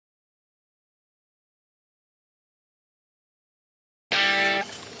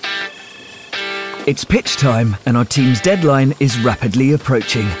It's pitch time and our team's deadline is rapidly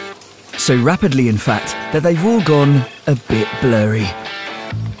approaching. So rapidly, in fact, that they've all gone a bit blurry.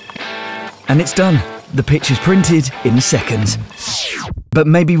 And it's done. The pitch is printed in seconds. But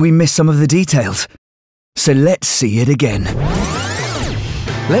maybe we missed some of the details. So let's see it again.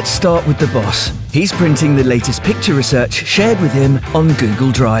 Let's start with the boss. He's printing the latest picture research shared with him on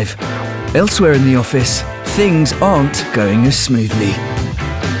Google Drive. Elsewhere in the office, things aren't going as smoothly.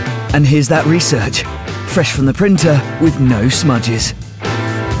 And here's that research, fresh from the printer with no smudges.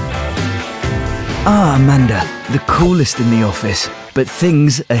 Ah, Amanda, the coolest in the office, but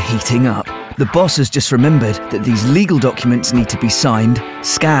things are heating up. The boss has just remembered that these legal documents need to be signed,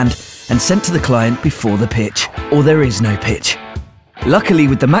 scanned, and sent to the client before the pitch, or there is no pitch. Luckily,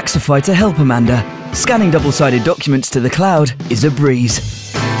 with the MAXIFY to help Amanda, scanning double-sided documents to the cloud is a breeze.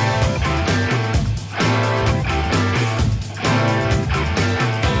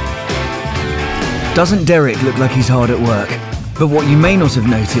 Doesn't Derek look like he's hard at work? But what you may not have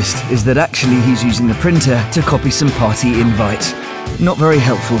noticed is that actually he's using the printer to copy some party invites. Not very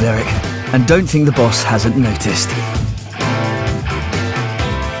helpful, Derek. And don't think the boss hasn't noticed.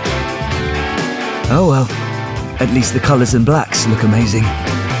 Oh well, at least the colours and blacks look amazing.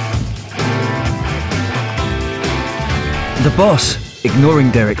 The boss,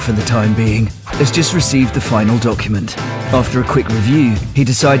 ignoring Derek for the time being, has just received the final document. After a quick review, he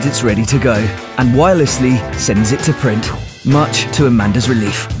decides it's ready to go and wirelessly sends it to print, much to Amanda's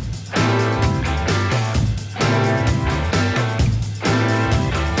relief.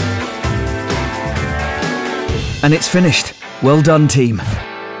 And it's finished. Well done, team.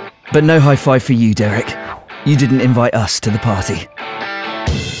 But no high five for you, Derek. You didn't invite us to the party.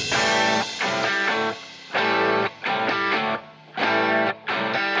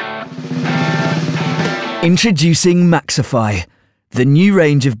 Introducing MAXIFY, the new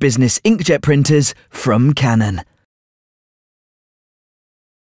range of business inkjet printers from Canon.